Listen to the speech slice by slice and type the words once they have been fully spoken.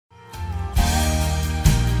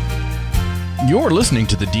You're listening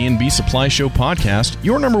to the D&B Supply Show podcast,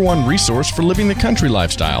 your number one resource for living the country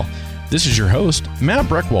lifestyle. This is your host, Matt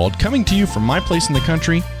Breckwald, coming to you from my place in the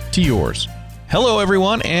country to yours. Hello,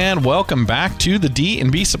 everyone, and welcome back to the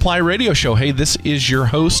D&B Supply Radio Show. Hey, this is your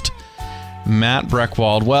host, Matt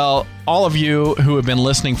Breckwald. Well, all of you who have been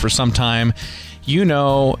listening for some time, you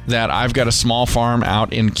know that I've got a small farm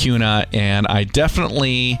out in Kuna, and I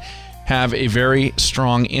definitely have a very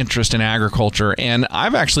strong interest in agriculture, and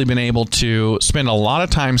I've actually been able to spend a lot of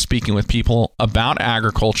time speaking with people about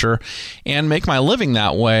agriculture and make my living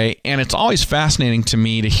that way, and it's always fascinating to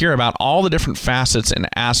me to hear about all the different facets and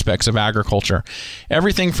aspects of agriculture.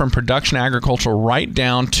 Everything from production agriculture right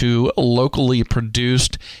down to locally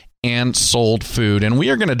produced and sold food. And we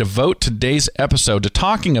are going to devote today's episode to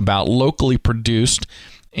talking about locally produced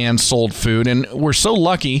and sold food. And we're so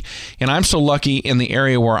lucky, and I'm so lucky in the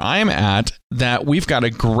area where I'm at, that we've got a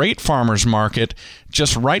great farmers market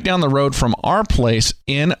just right down the road from our place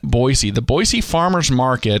in Boise. The Boise Farmers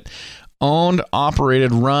Market, owned,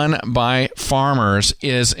 operated, run by farmers,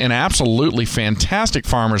 is an absolutely fantastic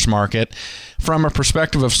farmers market from a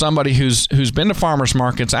perspective of somebody who's been to farmers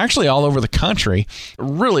markets actually all over the country.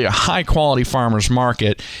 Really a high quality farmers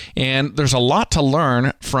market, and there's a lot to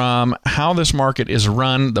learn from how this market is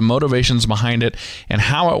run, the motivations behind it, and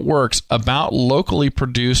how it works about locally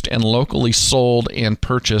produced and locally sold and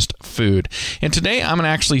purchased food. And today I'm going to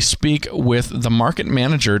actually speak with the market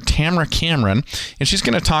manager, Tamara Cameron, and she's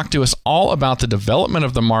going to talk to us all about the development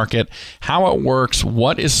of the market, how it works,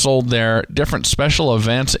 what is sold there, different special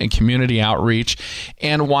events and community outreach,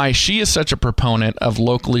 and why she is such a proponent of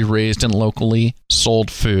locally raised and locally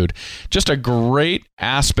sold food. Just a great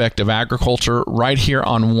aspect of agriculture right here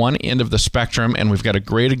on one end of the spectrum, and we've got a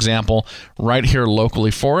great example right here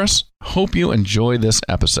locally for us. Hope you enjoy this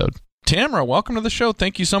episode. Tamara, welcome to the show.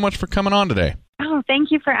 Thank you so much for coming on today. Oh, thank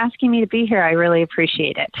you for asking me to be here. I really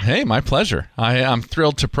appreciate it. Hey, my pleasure. I'm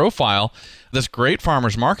thrilled to profile this great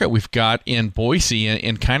farmers market we've got in Boise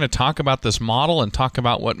and kind of talk about this model and talk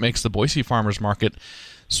about what makes the Boise Farmers Market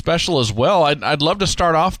special as well. I'd love to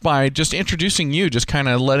start off by just introducing you, just kind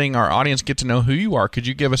of letting our audience get to know who you are. Could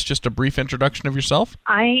you give us just a brief introduction of yourself?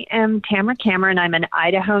 I am Tamara Cameron. I'm an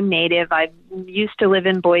Idaho native. I used to live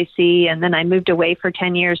in Boise, and then I moved away for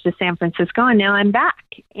 10 years to San Francisco, and now I'm back.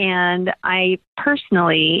 And I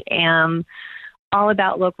personally am all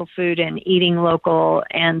about local food and eating local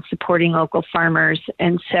and supporting local farmers.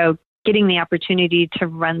 And so getting the opportunity to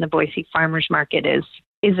run the Boise Farmers Market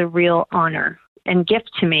is a real honor and gift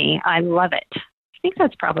to me. I love it. I think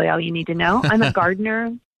that's probably all you need to know. I'm a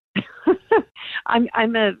gardener.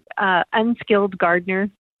 I'm a unskilled gardener.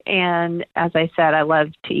 And as I said, I love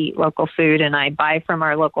to eat local food, and I buy from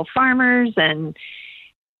our local farmers, and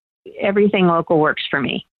everything local works for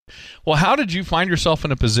me. Well, how did you find yourself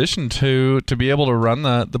in a position to be able to run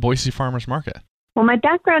the Boise Farmers Market? Well, my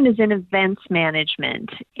background is in events management,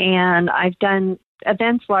 and I've done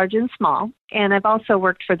events large and small, and I've also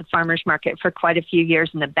worked for the farmers market for quite a few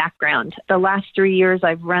years in the background. The last 3 years,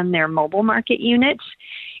 I've run their mobile market unit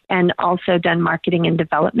and also done marketing and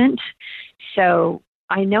development. So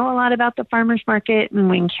I know a lot about the farmers market, and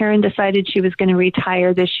when Karen decided she was going to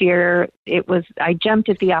retire this year, I jumped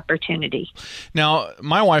at the opportunity. Now,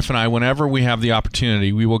 my wife and I, whenever we have the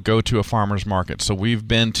opportunity, we will go to a farmers market. So we've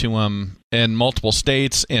been to them in multiple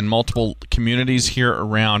states, in multiple communities here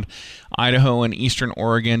around Idaho and Eastern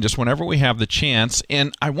Oregon, just whenever we have the chance.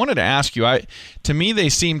 And I wanted to ask you, to me they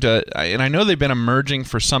seem to, and I know they've been emerging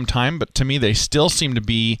for some time, but to me they still seem to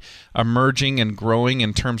be emerging and growing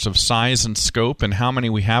in terms of size and scope and how many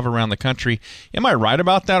we have around the country. Am I right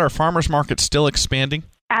about that? Are farmers markets still expanding?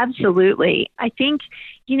 Absolutely. I think,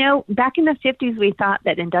 back in the 50s, we thought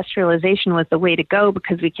that industrialization was the way to go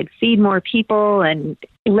because we could feed more people. And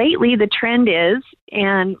lately the trend is,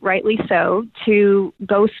 and rightly so, to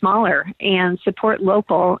go smaller and support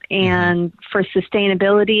local and for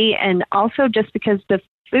sustainability, and also just because the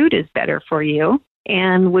food is better for you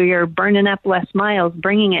and we're burning up less miles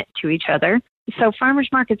bringing it to each other. So farmers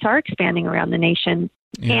markets are expanding around the nation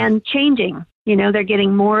and changing. They're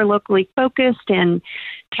getting more locally focused and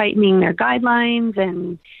tightening their guidelines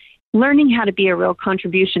and learning how to be a real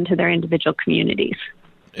contribution to their individual communities.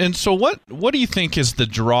 And so what do you think is the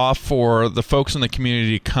draw for the folks in the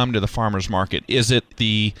community to come to the farmers market? Is it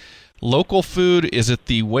the local food? Is it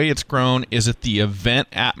the way it's grown? Is it the event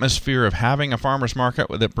atmosphere of having a farmers market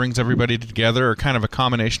that brings everybody together, or kind of a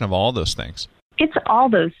combination of all those things? It's all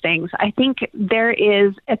those things. I think there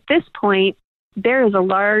is, at this point, there is a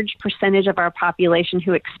large percentage of our population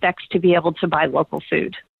who expects to be able to buy local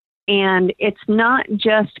food. And it's not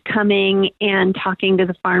just coming and talking to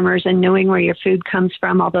the farmers and knowing where your food comes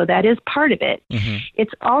from, although that is part of it. Mm-hmm.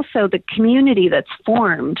 It's also the community that's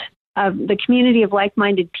formed, the community of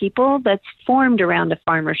like-minded people that's formed around a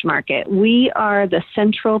farmer's market. We are the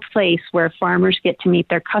central place where farmers get to meet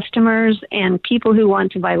their customers, and people who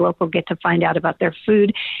want to buy local get to find out about their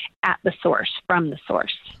food at the source, from the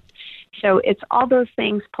source. So it's all those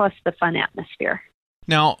things plus the fun atmosphere.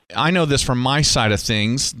 Now, I know this from my side of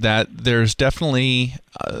things that there's definitely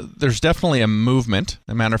a movement.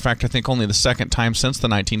 As a matter of fact, I think only the second time since the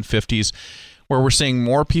 1950s where we're seeing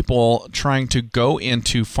more people trying to go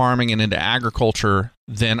into farming and into agriculture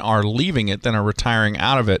than are leaving it, than are retiring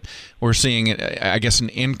out of it. We're seeing, I guess, an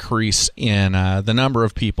increase in the number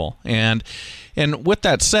of people. And with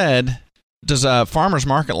that said, does a farmer's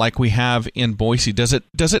market like we have in Boise, does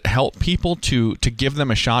it help people to give them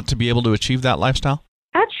a shot to be able to achieve that lifestyle?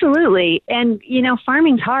 Absolutely. And,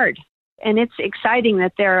 farming's hard. And it's exciting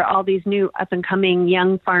that there are all these new up-and-coming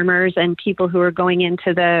young farmers and people who are going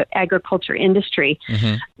into the agriculture industry.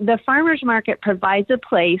 Mm-hmm. The farmer's market provides a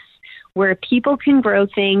place where people can grow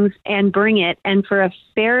things and bring it, and for a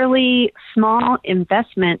fairly small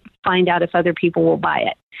investment, find out if other people will buy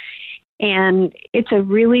it. And it's a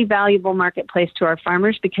really valuable marketplace to our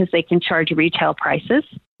farmers because they can charge retail prices.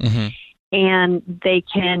 Mm-hmm. And they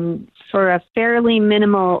can, for a fairly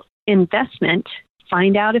minimal investment,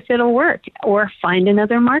 find out if it'll work or find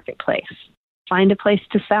another marketplace, find a place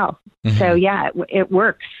to sell. Mm-hmm. So, yeah, it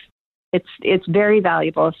works. It's very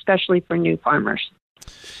valuable, especially for new farmers.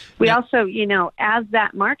 We also, as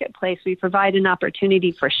that marketplace, we provide an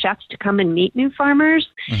opportunity for chefs to come and meet new farmers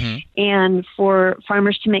mm-hmm. and for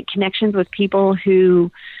farmers to make connections with people who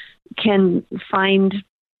can find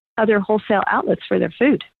other wholesale outlets for their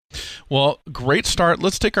food. Well, great start.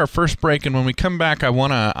 Let's take our first break, and when we come back, I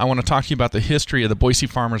want to talk to you about the history of the Boise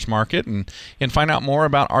Farmers Market and find out more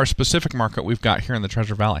about our specific market we've got here in the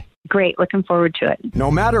Treasure Valley. Great. Looking forward to it.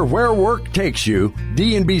 No matter where work takes you,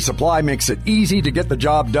 D&B Supply makes it easy to get the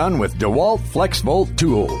job done with DeWalt FlexVolt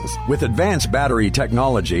tools. With advanced battery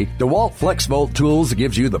technology, DeWalt FlexVolt tools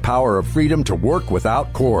gives you the power of freedom to work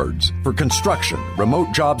without cords. For construction,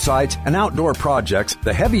 remote job sites, and outdoor projects,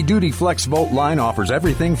 the heavy-duty FlexVolt line offers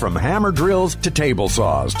everything from hammer drills to table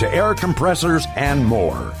saws to air compressors and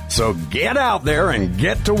more. So get out there and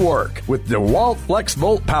get to work with DeWalt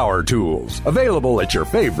FlexVolt power tools. Available at your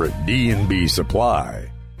favorite D&B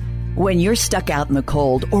Supply. When you're stuck out in the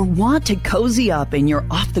cold or want to cozy up in your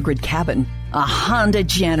off-the-grid cabin, a Honda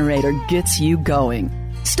generator gets you going.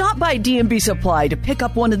 Stop by D&B Supply to pick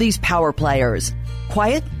up one of these power players.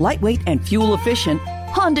 Quiet, lightweight, and fuel-efficient,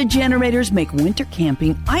 Honda generators make winter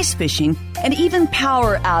camping, ice fishing, and even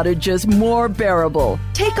power outages more bearable.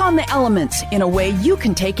 Take on the elements in a way you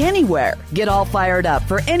can take anywhere. Get all fired up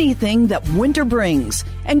for anything that winter brings.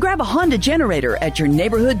 And grab a Honda generator at your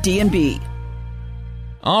neighborhood D&B.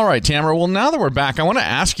 All right, Tamara. Well, now that we're back, I want to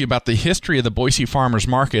ask you about the history of the Boise Farmers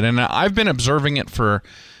Market. And I've been observing it for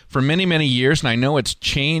many, many years, and I know it's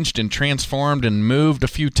changed and transformed and moved a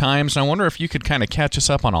few times. And I wonder if you could kind of catch us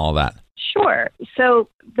up on all of that. Sure. So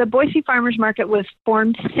the Boise Farmers Market was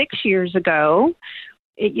formed 6 years ago.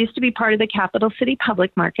 It used to be part of the Capital City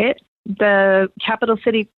Public Market. The Capital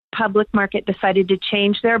City Public Market decided to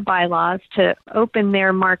change their bylaws to open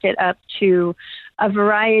their market up to a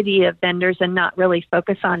variety of vendors and not really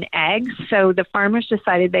focus on ag. So the farmers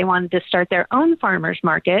decided they wanted to start their own farmers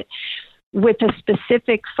market with a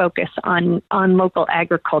specific focus on local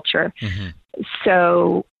agriculture. Mm-hmm.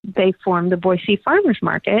 So they formed the Boise Farmers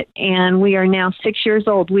Market, and we are now 6 years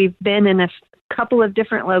old. We've been in a couple of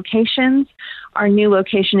different locations. Our new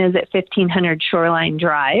location is at 1500 Shoreline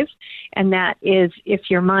Drive, and that is, if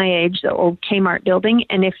you're my age, the old Kmart building,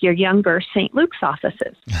 and if you're younger, St. Luke's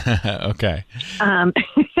offices. Okay.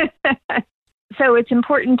 So it's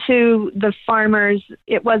important to the farmers.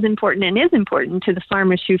 It was important and is important to the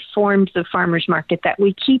farmers who formed the farmers market that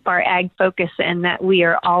we keep our ag focus and that we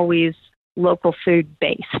are always local food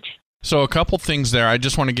based. So a couple things there. I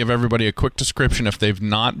just want to give everybody a quick description if they've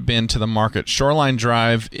not been to the market. Shoreline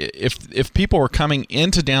Drive, if people were coming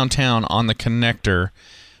into downtown on the connector,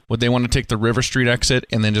 would they want to take the River Street exit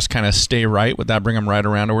and then just kind of stay right? Would that bring them right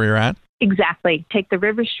around to where you're at? Exactly. Take the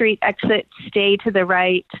River Street exit, stay to the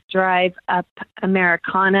right, drive up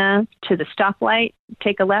Americana to the stoplight,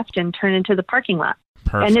 take a left, and turn into the parking lot.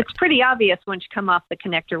 Perfect. And it's pretty obvious once you come off the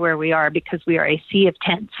connector where we are because we are a sea of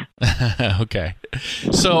tents. Okay.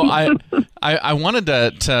 So I wanted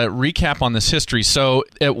to recap on this history. So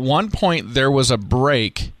at one point there was a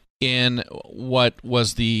break in what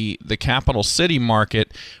was the capital city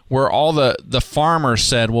market, where all the farmers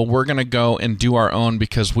said, well, we're going to go and do our own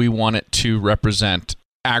because we want it to represent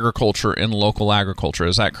agriculture and local agriculture.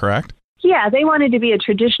 Is that correct? Yeah, they wanted to be a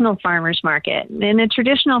traditional farmers market. In a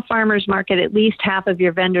traditional farmers market, at least half of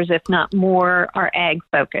your vendors, if not more, are ag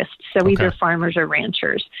focused. So either farmers or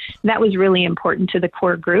ranchers. That was really important to the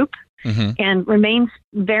core group and remains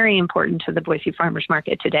very important to the Boise Farmers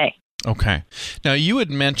Market today. Okay. Now,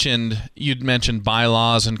 you'd mentioned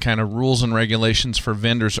bylaws and kind of rules and regulations for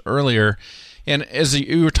vendors earlier. And as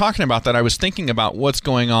you were talking about that, I was thinking about what's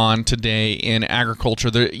going on today in agriculture.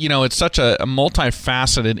 It's such a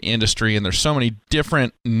multifaceted industry, and there's so many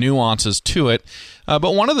different nuances to it.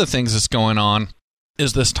 But one of the things that's going on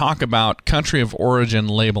is this talk about country of origin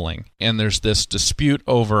labeling. And there's this dispute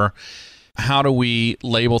over how do we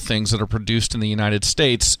label things that are produced in the United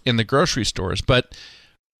States in the grocery stores. But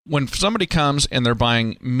when somebody comes and they're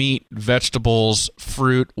buying meat, vegetables,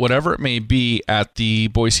 fruit, whatever it may be at the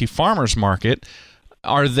Boise Farmers Market,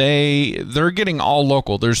 they're getting all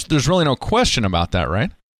local. There's really no question about that, right?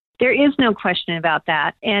 There is no question about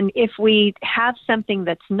that. And if we have something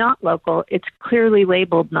that's not local, it's clearly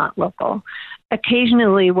labeled not local.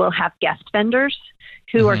 Occasionally we'll have guest vendors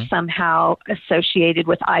who are somehow associated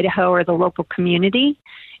with Idaho or the local community.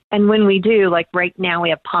 And when we do, like right now, we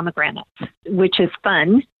have pomegranates, which is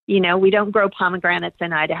fun. We don't grow pomegranates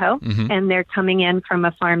in Idaho, and they're coming in from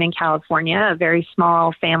a farm in California, a very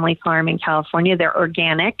small family farm in California. They're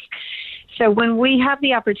organic. So when we have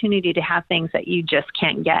the opportunity to have things that you just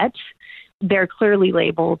can't get, they're clearly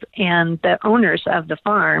labeled, and the owners of the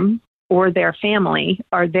farm or their family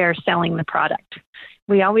are there selling the product.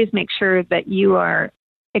 We always make sure that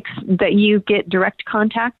that you get direct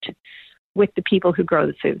contact with the people who grow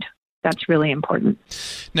the food. That's really important.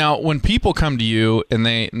 Now, when people come to you and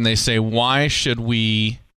they say, why should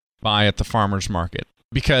we buy at the farmer's market?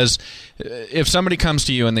 Because if somebody comes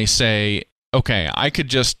to you and they say, okay, I could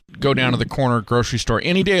just go down to the corner grocery store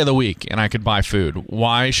any day of the week and I could buy food.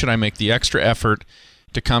 Why should I make the extra effort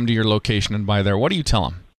to come to your location and buy there? What do you tell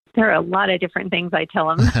them? There are a lot of different things I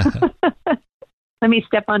tell them. Let me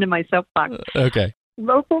step onto my soapbox. Okay.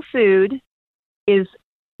 Local food is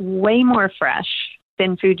way more fresh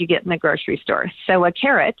than food you get in the grocery store. So a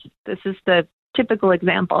carrot, this is the typical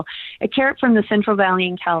example, a carrot from the Central Valley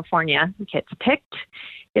in California gets picked,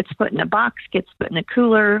 gets put in a box, gets put in a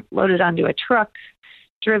cooler, loaded onto a truck,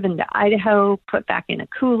 driven to Idaho, put back in a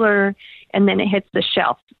cooler, and then it hits the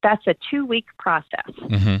shelf. That's a 2-week process.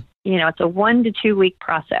 It's a 1 to 2 week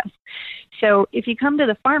process. So if you come to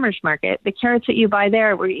the farmer's market, the carrots that you buy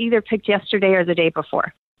there were either picked yesterday or the day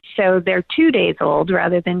before. So they're 2 days old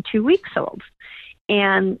rather than 2 weeks old.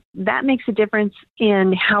 And that makes a difference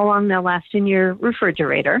in how long they'll last in your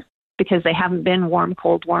refrigerator, because they haven't been warm,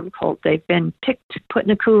 cold, warm, cold. They've been picked, put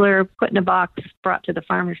in a cooler, put in a box, brought to the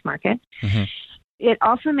farmer's market. It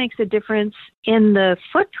also makes a difference in the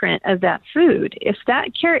footprint of that food. If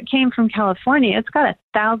that carrot came from California, it's got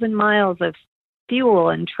 1,000 miles of fuel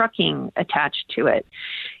and trucking attached to it.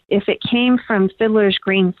 If it came from Fiddler's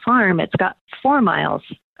Green Farm, it's got 4 miles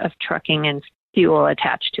of trucking and fuel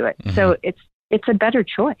attached to it. So it's a better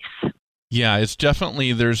choice. Yeah, it's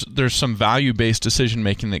definitely, there's some value-based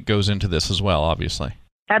decision-making that goes into this as well, obviously.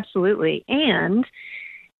 Absolutely. And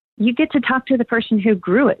you get to talk to the person who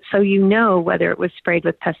grew it, so you know whether it was sprayed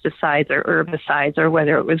with pesticides or herbicides or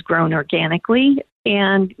whether it was grown organically.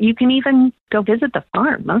 And you can even go visit the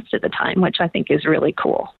farm most of the time, which I think is really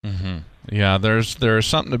cool. Yeah, there's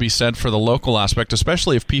something to be said for the local aspect,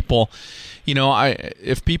 especially if people,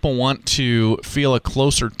 if people want to feel a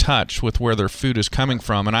closer touch with where their food is coming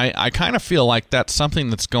from. And I kind of feel like that's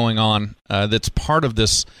something that's going on, that's part of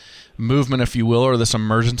this movement, if you will, or this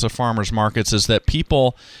emergence of farmers markets, is that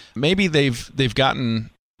people, maybe they've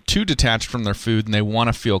gotten too detached from their food and they want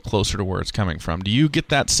to feel closer to where it's coming from. Do you get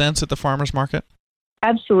that sense at the farmers market?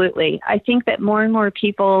 Absolutely. I think that more and more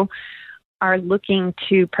people are looking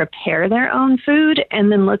to prepare their own food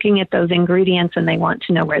and then looking at those ingredients, and they want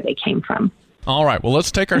to know where they came from. All right. Well, let's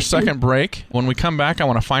take our second break. When we come back, I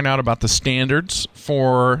want to find out about the standards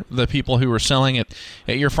for the people who are selling it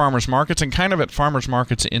at your farmers markets and kind of at farmers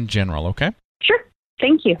markets in general, okay? Sure.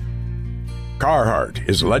 Thank you. Carhartt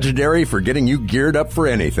is legendary for getting you geared up for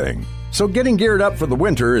anything. So getting geared up for the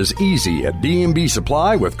winter is easy at D&B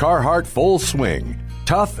Supply with Carhartt Full Swing.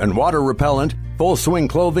 Tough and water repellent, Full Swing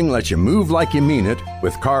clothing lets you move like you mean it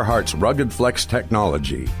with Carhartt's rugged flex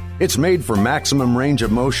technology. It's made for maximum range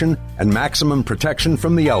of motion and maximum protection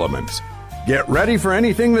from the elements. Get ready for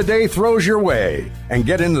anything the day throws your way and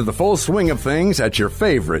get into the full swing of things at your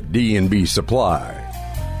favorite D&B Supply.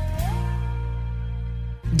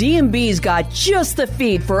 D&B's got just the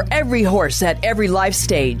feed for every horse at every life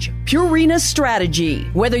stage. Purina Strategy.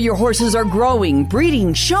 Whether your horses are growing,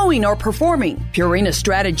 breeding, showing, or performing, Purina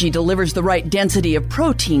Strategy delivers the right density of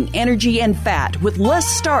protein, energy, and fat with less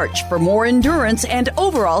starch for more endurance and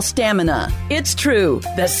overall stamina. It's true,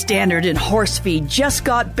 the standard in horse feed just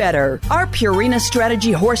got better. Our Purina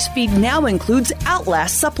Strategy horse feed now includes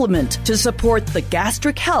Outlast supplement to support the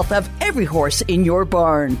gastric health of every horse in your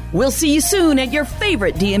barn. We'll see you soon at your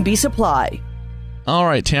favorite D&B Supply. All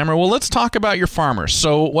right, Tamara. Well, let's talk about your farmers.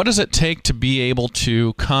 So what does it take to be able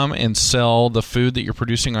to come and sell the food that you're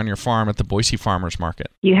producing on your farm at the Boise Farmers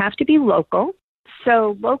Market? You have to be local.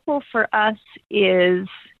 So local for us is,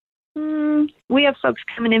 we have folks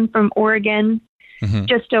coming in from Oregon,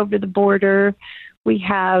 just over the border. We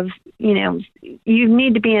have, you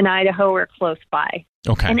need to be in Idaho or close by.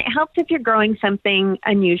 Okay. And it helps if you're growing something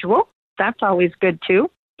unusual. That's always good,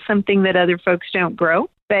 too, something that other folks don't grow.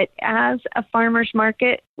 But as a farmer's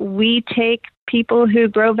market, we take people who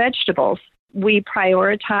grow vegetables. We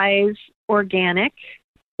prioritize organic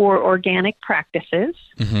or organic practices.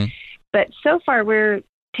 But so far, we're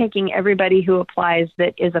taking everybody who applies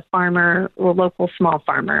that is a farmer or local small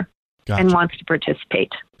farmer and wants to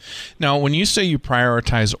participate. Now, when you say you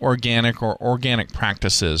prioritize organic or organic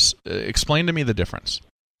practices, explain to me the difference.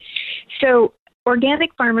 So organic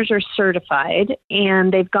farmers are certified,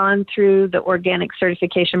 and they've gone through the organic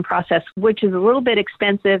certification process, which is a little bit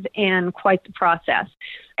expensive and quite the process.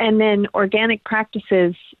 And then organic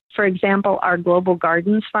practices, for example, our Global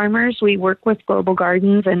Gardens farmers, we work with Global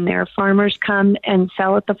Gardens, and their farmers come and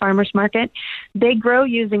sell at the farmers market. They grow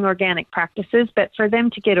using organic practices, but for them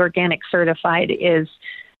to get organic certified is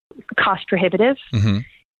cost prohibitive.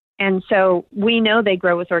 And so we know they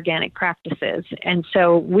grow with organic practices. And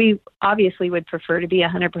so we obviously would prefer to be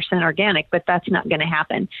 100% organic, but that's not going to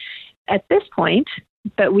happen at this point.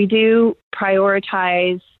 But we do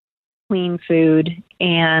prioritize clean food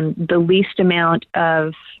and the least amount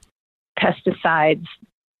of pesticides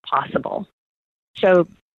possible. So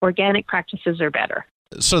organic practices are better.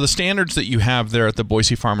 So the standards that you have there at the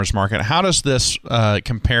Boise Farmers Market, how does this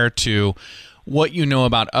compare to what you know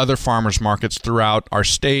about other farmers markets throughout our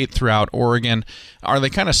state, throughout Oregon? Are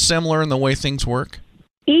they kind of similar in the way things work?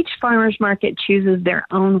 Each farmers market chooses their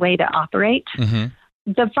own way to operate.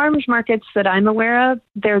 The farmers markets that I'm aware of,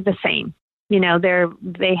 they're the same.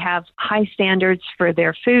 They have high standards for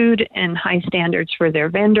their food and high standards for their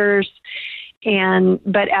vendors.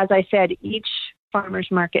 But as I said, each farmers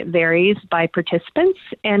market varies by participants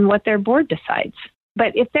and what their board decides.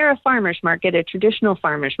 But if they're a farmer's market, a traditional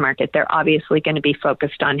farmer's market, they're obviously going to be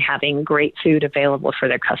focused on having great food available for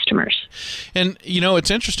their customers. And,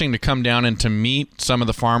 it's interesting to come down and to meet some of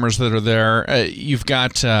the farmers that are there. You've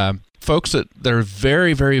got folks that they're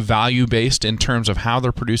very, very value-based in terms of how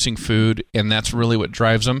they're producing food, and that's really what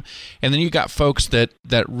drives them. And then you've got folks that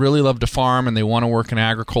really love to farm and they want to work in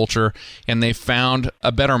agriculture, and they found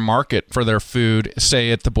a better market for their food, say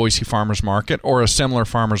at the Boise Farmers Market or a similar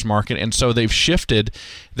farmers market, and so they've shifted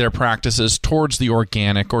their practices towards the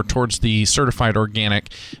organic or towards the certified organic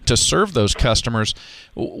to serve those customers.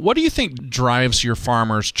 What do you think drives your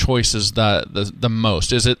farmers' choices the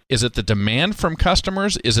most? Is it the demand from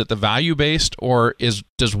customers? Is it the value-based, or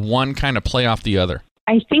does one kind of play off the other?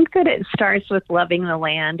 I think that it starts with loving the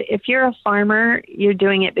land. If you're a farmer, you're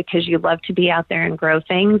doing it because you love to be out there and grow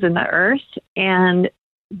things in the earth. And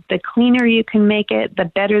the cleaner you can make it, the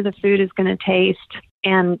better the food is going to taste,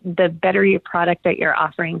 and the better your product that you're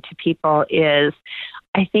offering to people is.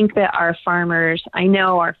 I think that I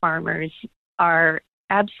know our farmers are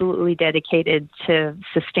absolutely dedicated to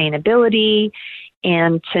sustainability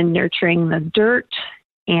and to nurturing the dirt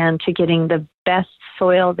and to getting the best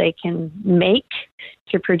soil they can make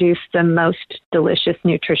to produce the most delicious,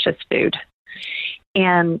 nutritious food.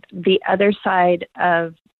 And the other side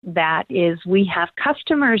of that is we have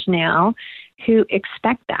customers now who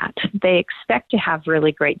expect that. They expect to have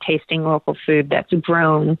really great tasting local food that's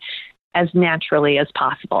grown as naturally as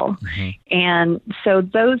possible. And so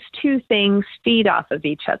those two things feed off of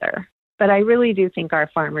each other. But I really do think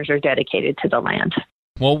our farmers are dedicated to the land.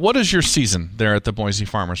 Well, what is your season there at the Boise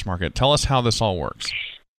Farmers Market? Tell us how this all works.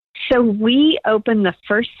 So we open the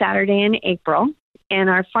first Saturday in April, and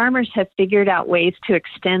our farmers have figured out ways to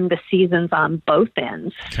extend the seasons on both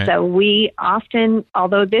ends. Okay. So we often,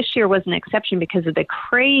 although this year was an exception because of the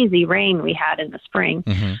crazy rain we had in the spring,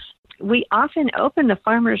 we often open the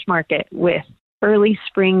farmers market with early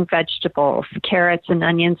spring vegetables, carrots and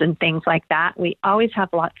onions and things like that. We always have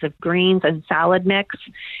lots of greens and salad mix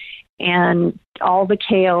and all the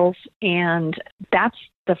kales, and that's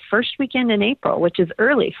the first weekend in April, which is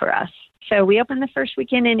early for us. So we open the first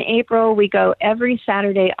weekend in April. We go every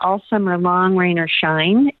Saturday all summer long, rain or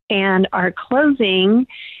shine. And our closing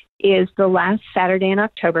is the last Saturday in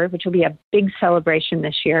October, which will be a big celebration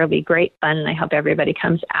this year. It'll be great fun, and I hope everybody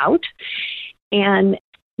comes out. And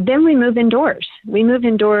then we move indoors. We move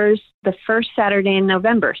indoors the first Saturday in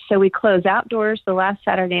November. So we close outdoors the last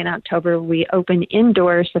Saturday in October. We open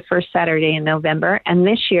indoors the first Saturday in November. And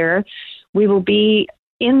this year, we will be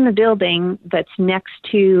in the building that's next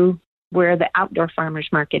to where the outdoor farmers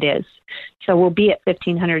market is. So we'll be at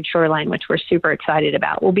 1500 Shoreline, which we're super excited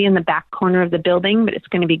about. We'll be in the back corner of the building, but it's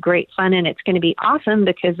going to be great fun, and it's going to be awesome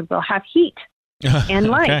because we'll have heat and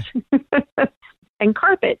lights and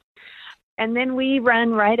carpet. And then we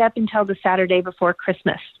run right up until the Saturday before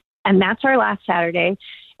Christmas. And that's our last Saturday.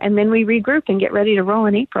 And then we regroup and get ready to roll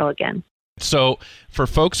in April again. So for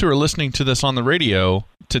folks who are listening to this on the radio,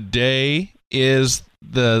 today is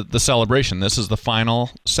the celebration. This is the final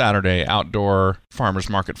Saturday outdoor farmers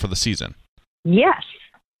market for the season. Yes.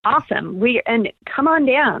 Awesome. And come on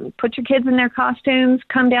down. Put your kids in their costumes.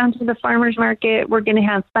 Come down to the farmers market. We're going to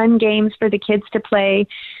have fun games for the kids to play.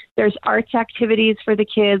 There's arts activities for the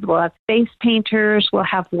kids. We'll have face painters. We'll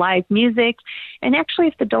have live music. And actually,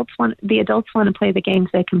 if the adults want to play the games,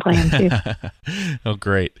 they can play them too. Oh,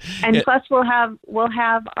 great! And plus, we'll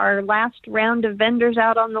have our last round of vendors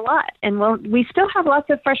out on the lot, and we still have lots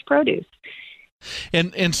of fresh produce.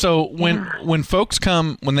 And so when folks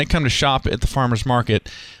come to shop at the farmers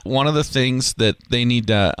market, one of the things that they need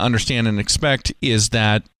to understand and expect is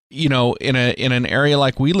that, you know, in an area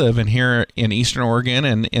like we live in here in Eastern Oregon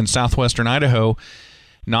and in southwestern Idaho,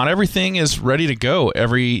 not everything is ready to go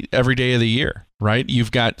every day of the year, right?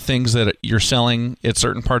 You've got things that you're selling at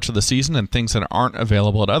certain parts of the season and things that aren't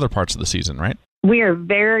available at other parts of the season, right? We are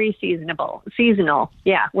very seasonal.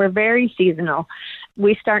 Yeah, we're very seasonal.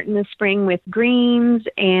 We start in the spring with greens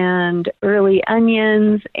and early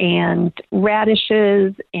onions and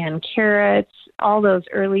radishes and carrots, all those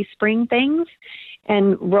early spring things,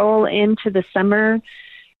 and roll into the summer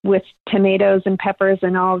with tomatoes and peppers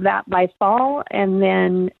and all of that by fall. And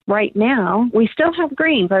then right now, we still have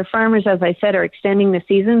greens. Our farmers, as I said, are extending the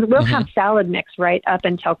seasons. We'll have salad mix right up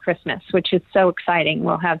until Christmas, which is so exciting.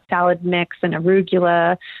 We'll have salad mix and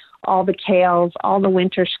arugula, all the kales, all the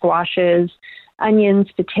winter squashes, onions,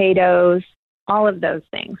 potatoes, all of those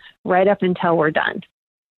things right up until we're done.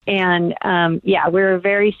 And we're a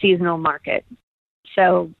very seasonal market.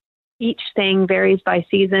 So each thing varies by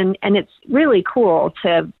season, and it's really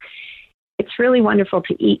it's really wonderful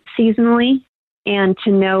to eat seasonally and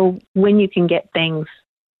to know when you can get things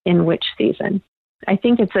in which season. I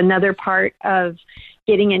think it's another part of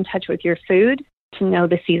getting in touch with your food to know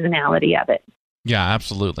the seasonality of it. Yeah,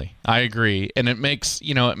 absolutely. I agree. And it makes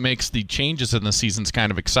the changes in the seasons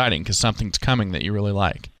kind of exciting because something's coming that you really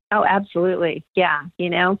like. Oh, absolutely. Yeah.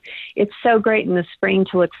 It's so great in the spring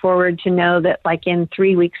to look forward to know that like in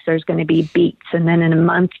 3 weeks, there's going to be beets. And then in a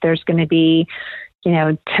month, there's going to be,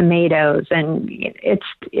 tomatoes. And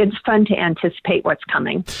it's fun to anticipate what's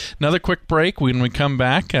coming. Another quick break. When we come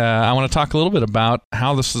back, I want to talk a little bit about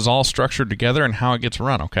how this is all structured together and how it gets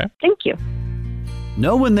run. Okay. Thank you.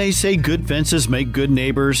 Know when they say good fences make good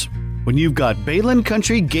neighbors? When you've got Bayland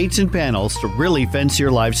Country gates and panels to really fence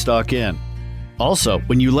your livestock in. Also,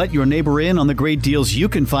 when you let your neighbor in on the great deals you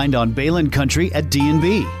can find on Bayland Country at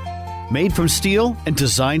D&B. Made from steel and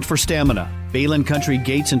designed for stamina, Bayland Country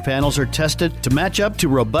gates and panels are tested to match up to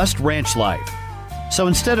robust ranch life. So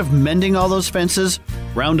instead of mending all those fences,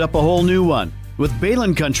 round up a whole new one with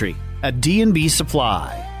Bayland Country at D&B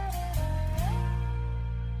Supply.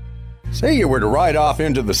 Say you were to ride off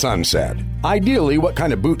into the sunset. Ideally, what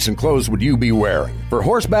kind of boots and clothes would you be wearing? For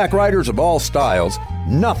horseback riders of all styles,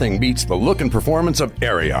 nothing beats the look and performance of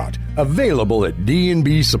Ariat, available at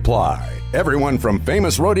D&B Supply. Everyone from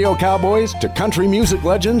famous rodeo cowboys to country music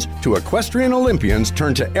legends to equestrian Olympians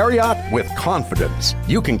turn to Ariat with confidence.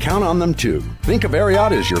 You can count on them too. Think of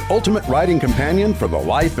Ariat as your ultimate riding companion for the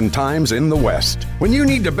life and times in the West. When you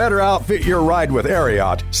need to better outfit your ride with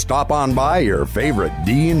Ariat, stop on by your favorite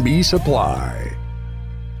D&B Supply.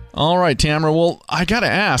 All right, Tamara. Well, I got to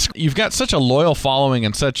ask, you've got such a loyal following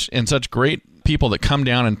and such great people that come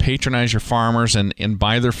down and patronize your farmers and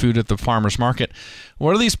buy their food at the farmers market.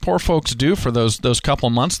 What do these poor folks do for those couple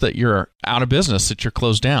months that you're out of business, that you're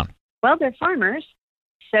closed down? Well, they're farmers,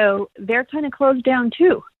 so they're kind of closed down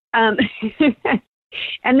too. And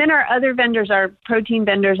then our other vendors, our protein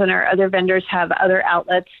vendors and our other vendors have other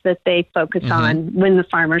outlets that they focus on when the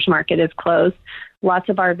farmers market is closed. Lots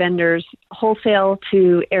of our vendors wholesale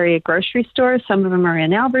to area grocery stores. Some of them are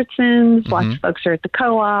in Albertsons. Lots of folks are at the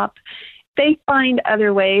co-op. they find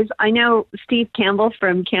other ways. I know Steve Campbell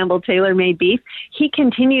from Campbell Tailor Made Beef, he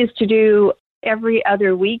continues to do every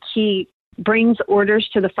other week. He brings orders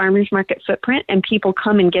to the farmers market footprint and people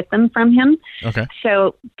come and get them from him. Okay.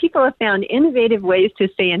 So people have found innovative ways to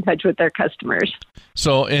stay in touch with their customers.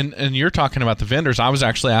 So, and you're talking about the vendors. I was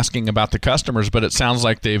actually asking about the customers, but it sounds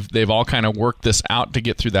like they've all kind of worked this out to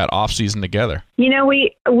get through that off season together. You know,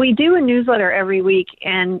 we do a newsletter every week,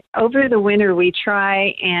 and over the winter we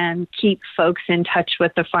try and keep folks in touch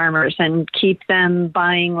with the farmers and keep them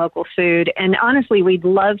buying local food. And honestly, we'd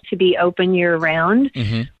love to be open year-round.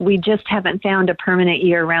 Mm-hmm. We just haven't found a permanent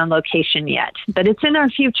year-round location yet, but it's in our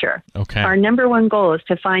future. Okay. Our number one goal is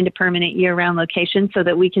to find a permanent year-round location so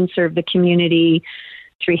that we can serve the community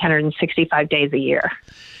 365 days a year.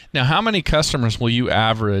 Now, how many customers will you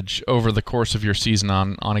average over the course of your season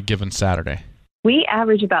on a given Saturday? We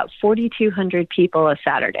average about 4,200 people a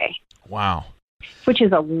Saturday. Wow. Which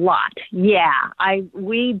is a lot. Yeah.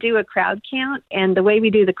 We do a crowd count, and the way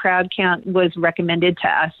we do the crowd count was recommended to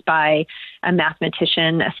us by a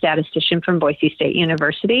mathematician, a statistician from Boise State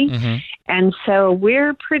University. Mm-hmm. And so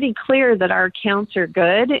we're pretty clear that our counts are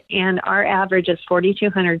good, and our average is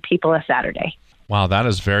 4,200 people a Saturday. Wow, that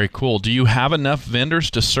is very cool. Do you have enough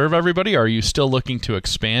vendors to serve everybody, or are you still looking to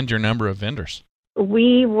expand your number of vendors?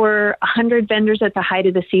 We were 100 vendors at the height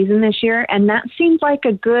of the season this year, and that seemed like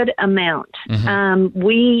a good amount. Mm-hmm.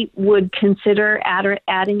 We would consider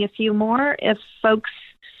adding a few more if folks,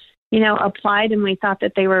 applied and we thought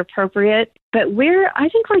that they were appropriate. But I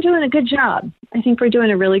think we're doing a good job. I think we're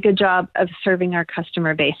doing a really good job of serving our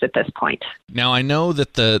customer base at this point. Now, I know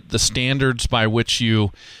that the standards by which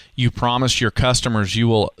you promise your customers you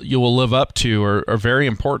will live up to are very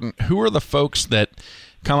important. Who are the folks that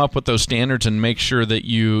come up with those standards and make sure that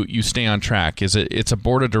you stay on track? It's a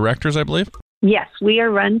board of directors, I believe? Yes, we are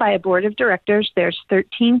run by a board of directors. There's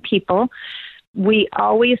 13 people. We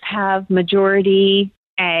always have majority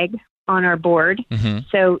ag on our board, mm-hmm.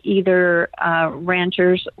 so either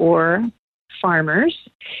ranchers or farmers.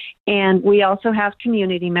 And we also have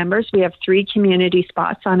community members. We have 3 community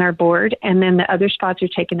spots on our board, and then the other spots are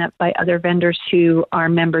taken up by other vendors who are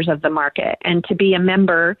members of the market. And to be a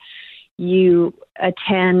member, you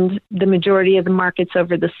attend the majority of the markets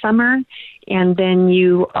over the summer, and then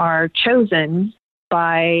you are chosen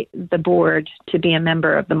by the board to be a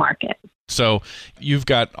member of the market. So you've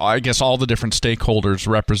got, I guess, all the different stakeholders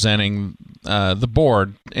representing the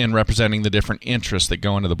board and representing the different interests that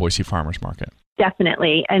go into the Boise Farmers Market.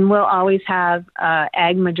 Definitely. And we'll always have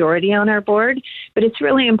ag majority on our board, but it's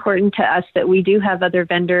really important to us that we do have other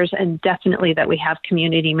vendors and definitely that we have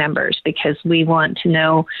community members because we want to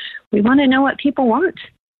know what people want.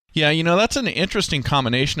 Yeah, that's an interesting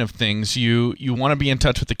combination of things. You want to be in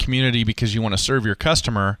touch with the community because you want to serve your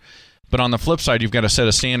customer, but on the flip side, you've got a set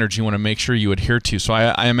of standards you want to make sure you adhere to. So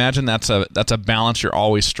I imagine that's a balance you're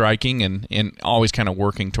always striking and always kind of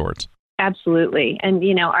working towards. Absolutely. And,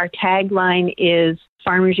 our tagline is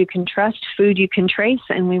farmers you can trust, food you can trace,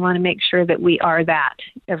 and we want to make sure that we are that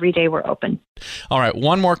every day we're open. All right,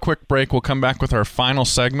 one more quick break. We'll come back with our final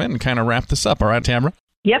segment and kind of wrap this up. All right, Tamara?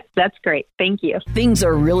 Yep, that's great. Thank you. Things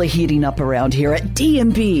are really heating up around here at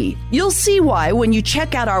D&B. You'll see why when you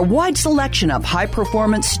check out our wide selection of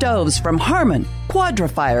high-performance stoves from Harmon,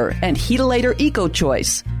 Quadra-Fire, and Heatilator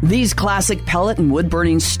EcoChoice. These classic pellet and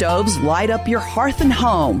wood-burning stoves light up your hearth and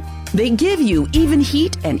home. They give you even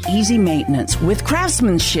heat and easy maintenance with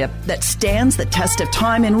craftsmanship that stands the test of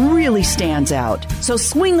time and really stands out. So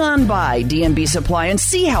swing on by D&B Supply and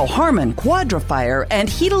see how Harmon, Quadra-Fire, and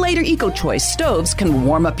Heatilator EcoChoice stoves can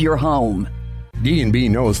warm up your home. D&B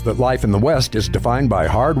knows that life in the West is defined by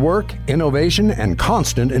hard work, innovation, and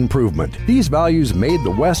constant improvement. These values made the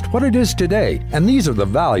West what it is today, and these are the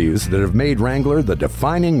values that have made Wrangler the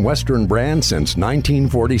defining Western brand since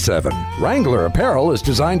 1947. Wrangler apparel is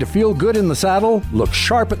designed to feel good in the saddle, look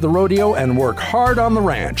sharp at the rodeo, and work hard on the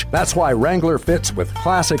ranch. That's why Wrangler fits with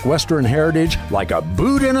classic Western heritage like a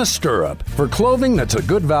boot in a stirrup. For clothing that's a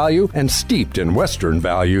good value and steeped in Western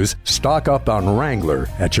values, stock up on Wrangler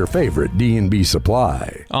at your favorite D&B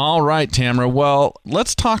Supply. All right, Tamara. Well,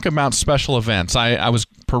 let's talk about special events. I was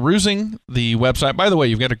perusing the website. By the way,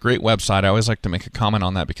 you've got a great website. I always like to make a comment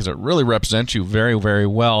on that because it really represents you very, very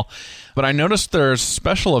well. But I noticed there's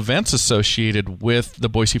special events associated with the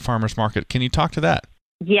Boise Farmers Market. Can you talk to that?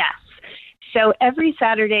 Yes. So every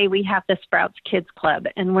Saturday we have the Sprouts Kids Club,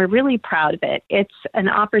 and we're really proud of it. It's an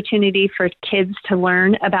opportunity for kids to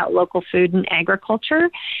learn about local food and agriculture.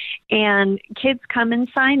 And kids come and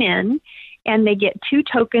sign in, and they get 2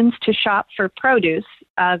 tokens to shop for produce,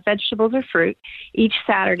 vegetables or fruit, each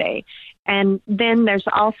Saturday. And then there's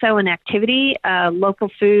also an activity, local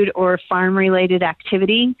food or farm-related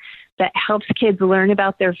activity that helps kids learn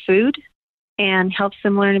about their food and helps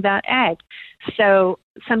them learn about ag. So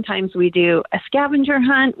sometimes we do a scavenger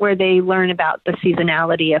hunt where they learn about the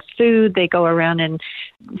seasonality of food. They go around and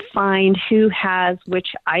find who has which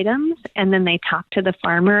items, and then they talk to the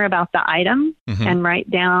farmer about the item and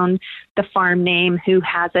write down the farm name, who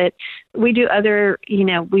has it. We do other,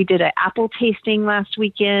 we did an apple tasting last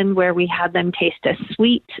weekend where we had them taste a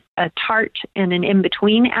sweet, a tart, and an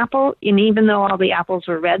in-between apple. And even though all the apples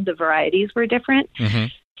were red, the varieties were different.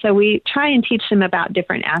 So we try and teach them about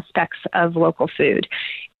different aspects of local food.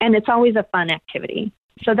 And it's always a fun activity.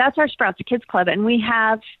 So that's our Sprouts Kids Club. And we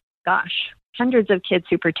have, hundreds of kids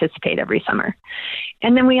who participate every summer.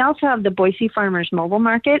 And then we also have the Boise Farmers Mobile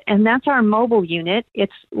Market, and that's our mobile unit.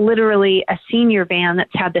 It's literally a senior van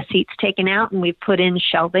that's had the seats taken out, and we've put in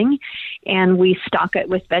shelving, and we stock it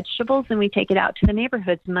with vegetables, and we take it out to the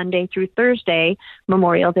neighborhoods Monday through Thursday,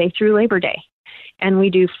 Memorial Day through Labor Day. And we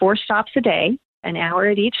do 4 stops a day, an hour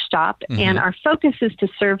at each stop. And our focus is to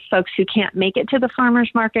serve folks who can't make it to the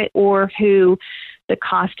farmer's market or who the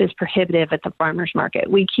cost is prohibitive at the farmer's market.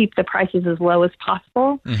 We keep the prices as low as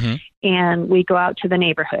possible, and we go out to the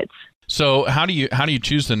neighborhoods. So how do you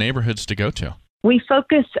choose the neighborhoods to go to? We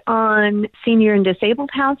focus on senior and disabled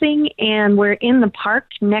housing, and we're in the park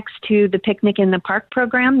next to the Picnic in the Park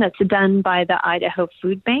program that's done by the Idaho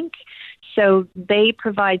Food Bank. So they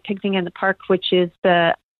provide Picnic in the Park, which is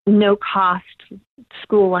the no-cost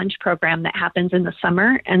school lunch program that happens in the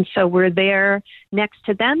summer. And so we're there next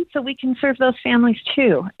to them so we can serve those families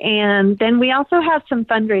too. And then we also have some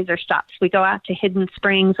fundraiser stops. We go out to Hidden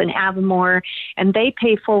Springs and Avamore, and they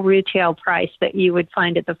pay full retail price that you would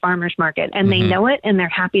find at the farmer's market. And they know it, and they're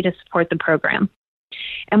happy to support the program.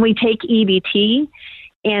 And we take EBT,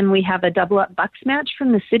 and we have a double up bucks match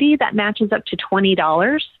from the city that matches up to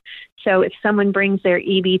 $20. So if someone brings their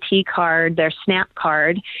EBT card, their SNAP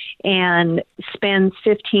card, and spends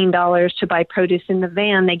 $15 to buy produce in the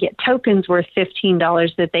van, they get tokens worth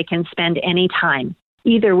 $15 that they can spend anytime,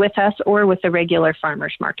 either with us or with the regular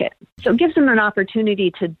farmer's market. So it gives them an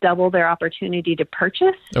opportunity to double their opportunity to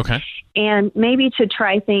purchase. Okay. And maybe to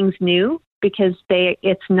try things new, because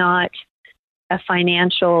it's not a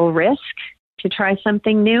financial risk to try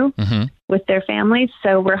something new with their families.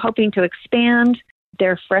 So we're hoping to expand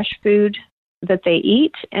their fresh food that they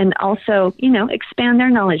eat, and also, expand their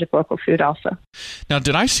knowledge of local food also. Now,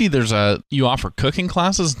 did I see you offer cooking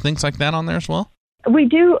classes and things like that on there as well? We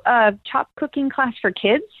do a chop cooking class for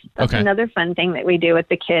kids. That's another fun thing that we do with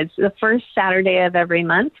the kids. The first Saturday of every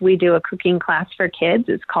month, we do a cooking class for kids.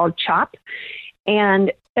 It's called Chop.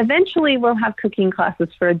 And eventually we'll have cooking classes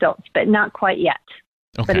for adults, but not quite yet.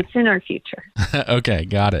 Okay. But it's in our future. Okay,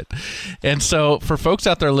 got it. And so for folks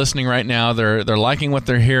out there listening right now, they're liking what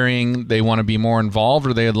they're hearing, they want to be more involved,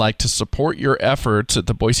 or they would like to support your efforts at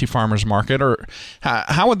the Boise Farmers Market, or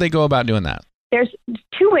how would they go about doing that? There's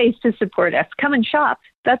 2 ways to support us. Come and shop.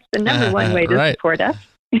 That's the number one way to support us.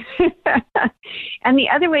 And the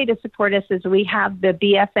other way to support us is we have the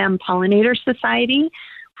BFM Pollinator Society,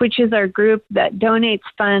 which is our group that donates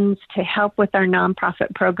funds to help with our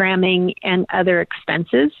nonprofit programming and other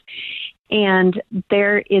expenses. And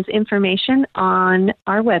there is information on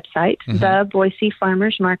our website,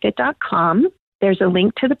 theboisefarmersmarket.com. There's a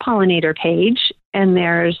link to the pollinator page, and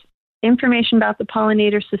there's information about the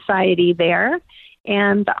Pollinator Society there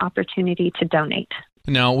and the opportunity to donate.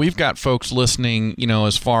 Now, we've got folks listening,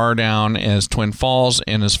 as far down as Twin Falls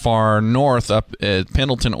and as far north up at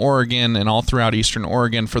Pendleton, Oregon, and all throughout eastern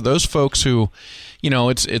Oregon. For those folks who,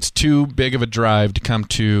 it's too big of a drive to come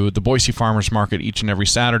to the Boise Farmers Market each and every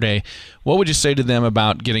Saturday, what would you say to them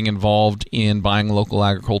about getting involved in buying local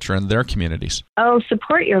agriculture in their communities? Oh,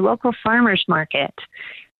 support your local farmers market.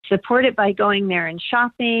 Support it by going there and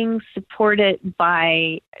shopping. Support it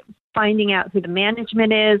by finding out who the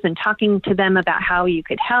management is and talking to them about how you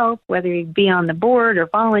could help, whether you be on the board or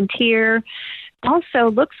volunteer. Also,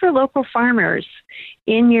 look for local farmers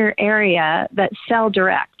in your area that sell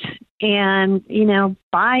direct, and,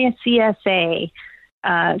 buy a CSA.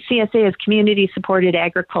 CSA is Community Supported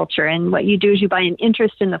Agriculture, and what you do is you buy an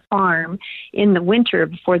interest in the farm in the winter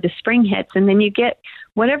before the spring hits, and then you get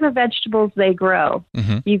whatever vegetables they grow.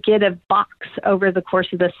 You get a box over the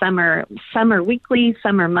course of the summer. Some are weekly,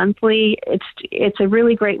 some are monthly. It's a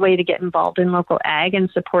really great way to get involved in local ag and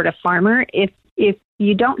support a farmer if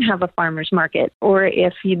you don't have a farmer's market, or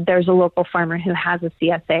if there's a local farmer who has a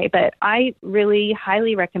CSA. But I really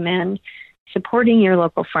highly recommend supporting your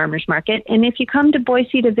local farmers market. And if you come to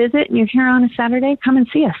Boise to visit and you're here on a Saturday, come and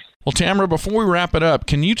see us. Well, Tamara, before we wrap it up,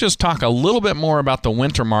 can you just talk a little bit more about the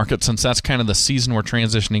winter market, since that's kind of the season we're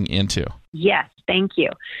transitioning into? Yes, thank you.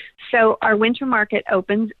 So our winter market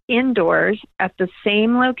opens indoors at the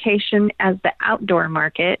same location as the outdoor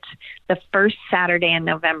market the first Saturday in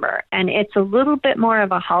November. And it's a little bit more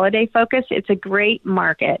of a holiday focus. It's a great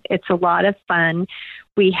market. It's a lot of fun.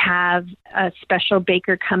 We have a special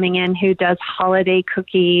baker coming in who does holiday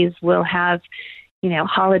cookies. We'll have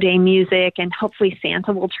holiday music, and hopefully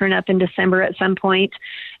Santa will turn up in December at some point.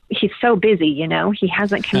 He's so busy, he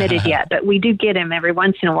hasn't committed yet, but we do get him every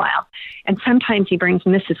once in a while. And sometimes he brings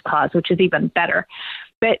Mrs. Claus, which is even better.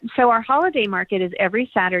 But so our holiday market is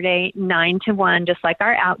every Saturday, 9 to 1, just like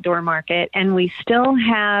our outdoor market. And we still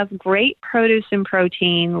have great produce and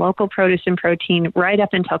protein, local produce and protein, right up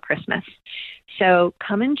until Christmas. So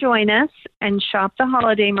come and join us and shop the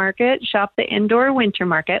holiday market, shop the indoor winter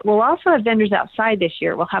market. We'll also have vendors outside this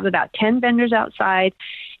year. We'll have about 10 vendors outside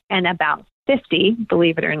and about 50,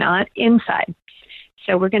 believe it or not, inside.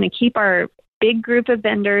 So we're going to keep our big group of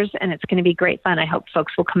vendors, and it's going to be great fun. I hope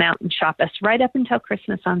folks will come out and shop us right up until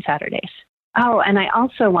Christmas on Saturdays. Oh, and I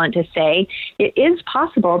also want to say it is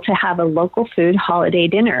possible to have a local food holiday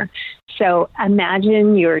dinner. So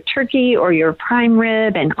imagine your turkey or your prime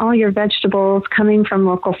rib and all your vegetables coming from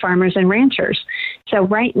local farmers and ranchers. So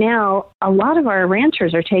right now, a lot of our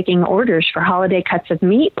ranchers are taking orders for holiday cuts of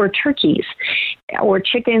meat or turkeys or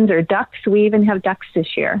chickens or ducks. We even have ducks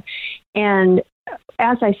this year. And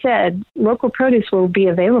as I said, local produce will be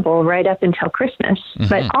available right up until Christmas. Mm-hmm.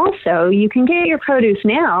 But also, you can get your produce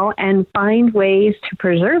now and find ways to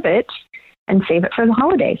preserve it and save it for the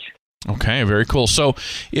holidays. Okay, very cool. So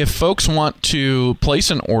if folks want to place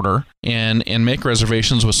an order and make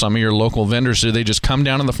reservations with some of your local vendors, do they just come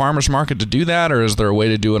down to the farmers market to do that, or is there a way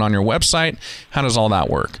to do it on your website? How does all that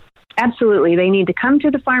work? Absolutely. They need to come to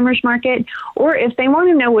the farmers market, or if they want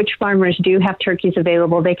to know which farmers do have turkeys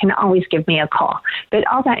available, they can always give me a call. But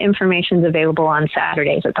all that information is available on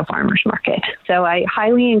Saturdays at the farmers market. So I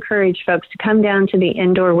highly encourage folks to come down to the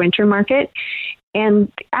indoor winter market and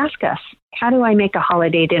ask us, how do I make a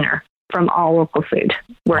holiday dinner from all local food?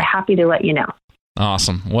 We're happy to let you know.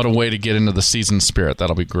 Awesome. What a way to get into the season spirit.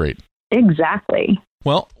 That'll be great. Exactly.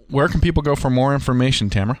 Well, where can people go for more information,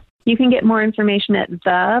 Tamara? You can get more information at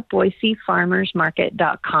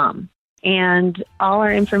theboisefarmersmarket.com. And all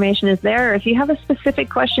our information is there. If you have a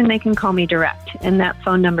specific question, they can call me direct. And that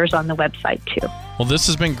phone number is on the website, too. Well, this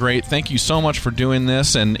has been great. Thank you so much for doing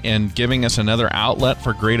this and giving us another outlet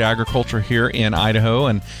for great agriculture here in Idaho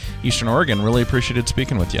and Eastern Oregon. Really appreciated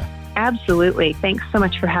speaking with you. Absolutely. Thanks so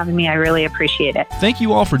much for having me. I really appreciate it. Thank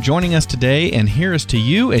you all for joining us today. And here is to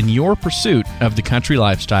you and your pursuit of the country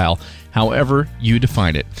lifestyle, however you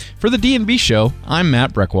define it. For the D&B Show, I'm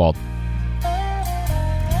Matt Breckwald.